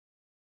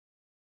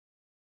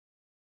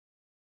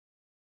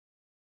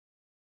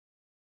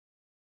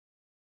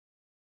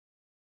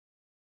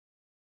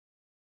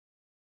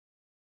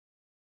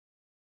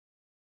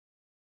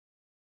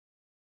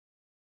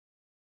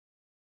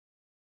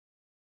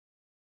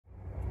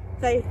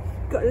So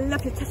got a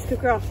lovely tussock of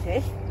grass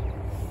here.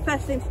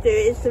 First thing to do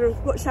is sort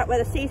of watch out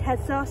where the seed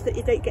heads are so that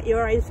you don't get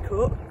your eyes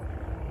caught.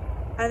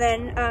 And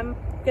then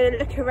going to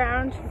look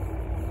around,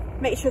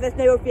 make sure there's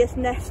no obvious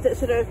nest that's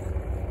sort of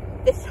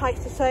this height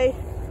or so.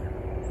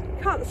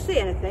 Can't see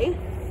anything.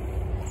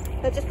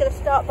 So I'm just going to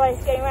start by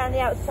going around the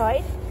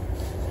outside.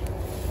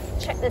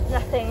 Check there's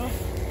nothing.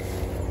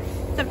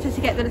 Sometimes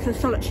you get the little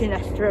solitary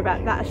nester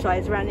about that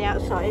size around the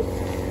outside.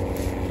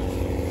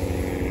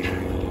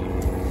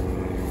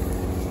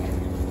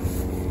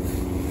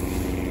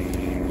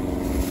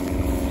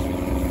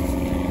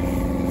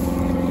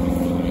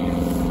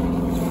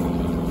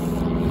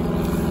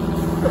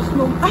 Got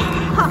small.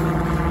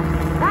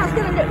 That's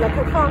going to look like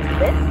a part of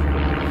this.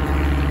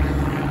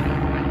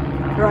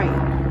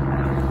 Right.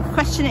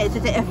 Question is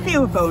it a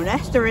field vole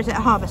nest or is it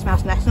a harvest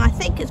mouse nest? And I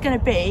think it's going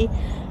to be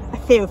a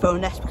field vole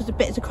nest because the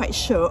bits are quite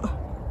short.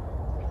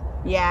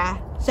 Yeah,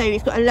 so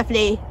we've got a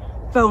lovely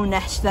vole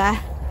nest there.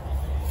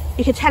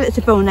 You can tell it's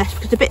a vole nest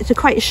because the bits are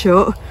quite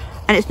short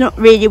and it's not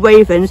really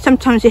woven.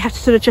 Sometimes you have to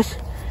sort of just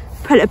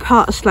pull it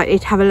apart slightly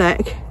to have a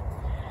look.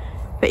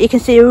 But you can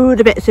see all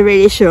the bits are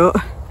really short.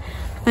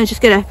 I'm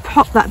just going to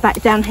pop that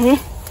back down here.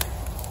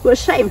 What a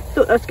shame,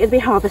 thought that was going to be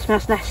a harvest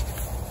mouse nest.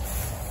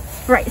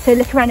 Right, so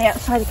look around the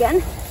outside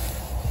again.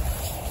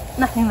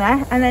 Nothing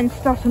there, and then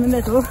start on the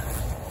middle.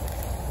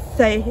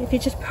 So if you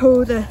just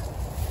pull the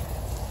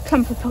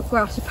clump of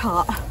grass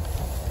apart,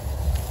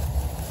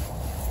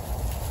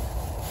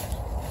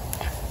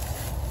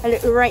 I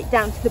look right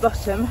down to the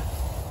bottom.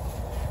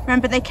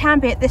 Remember, they can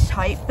be at this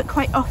height, but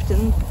quite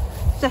often,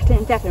 certainly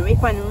in Devon, we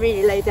find them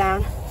really low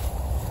down.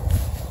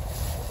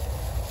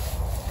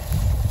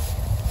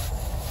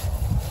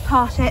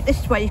 Part it, this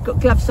is why you've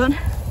got gloves on.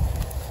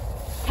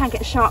 Can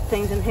get sharp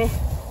things in here.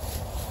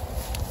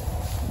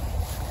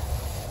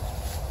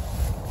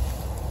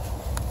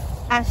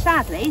 And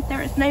sadly,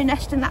 there is no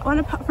nest in that one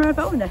apart from a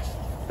vole nest.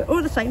 But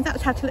all the same,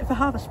 that's how to look for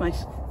harvest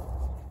mice.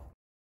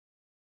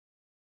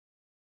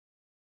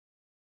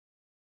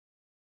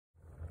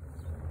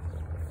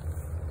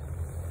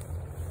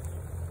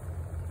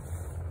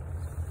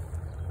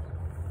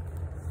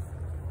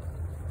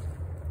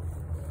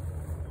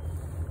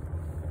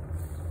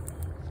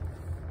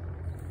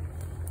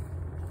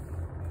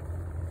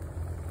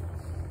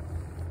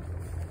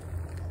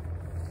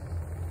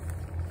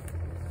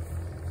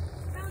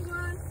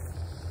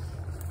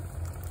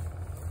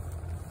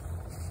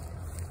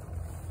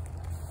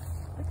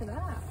 Look at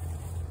that.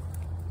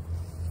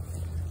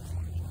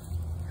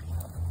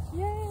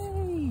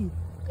 Yay!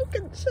 I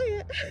couldn't see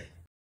it.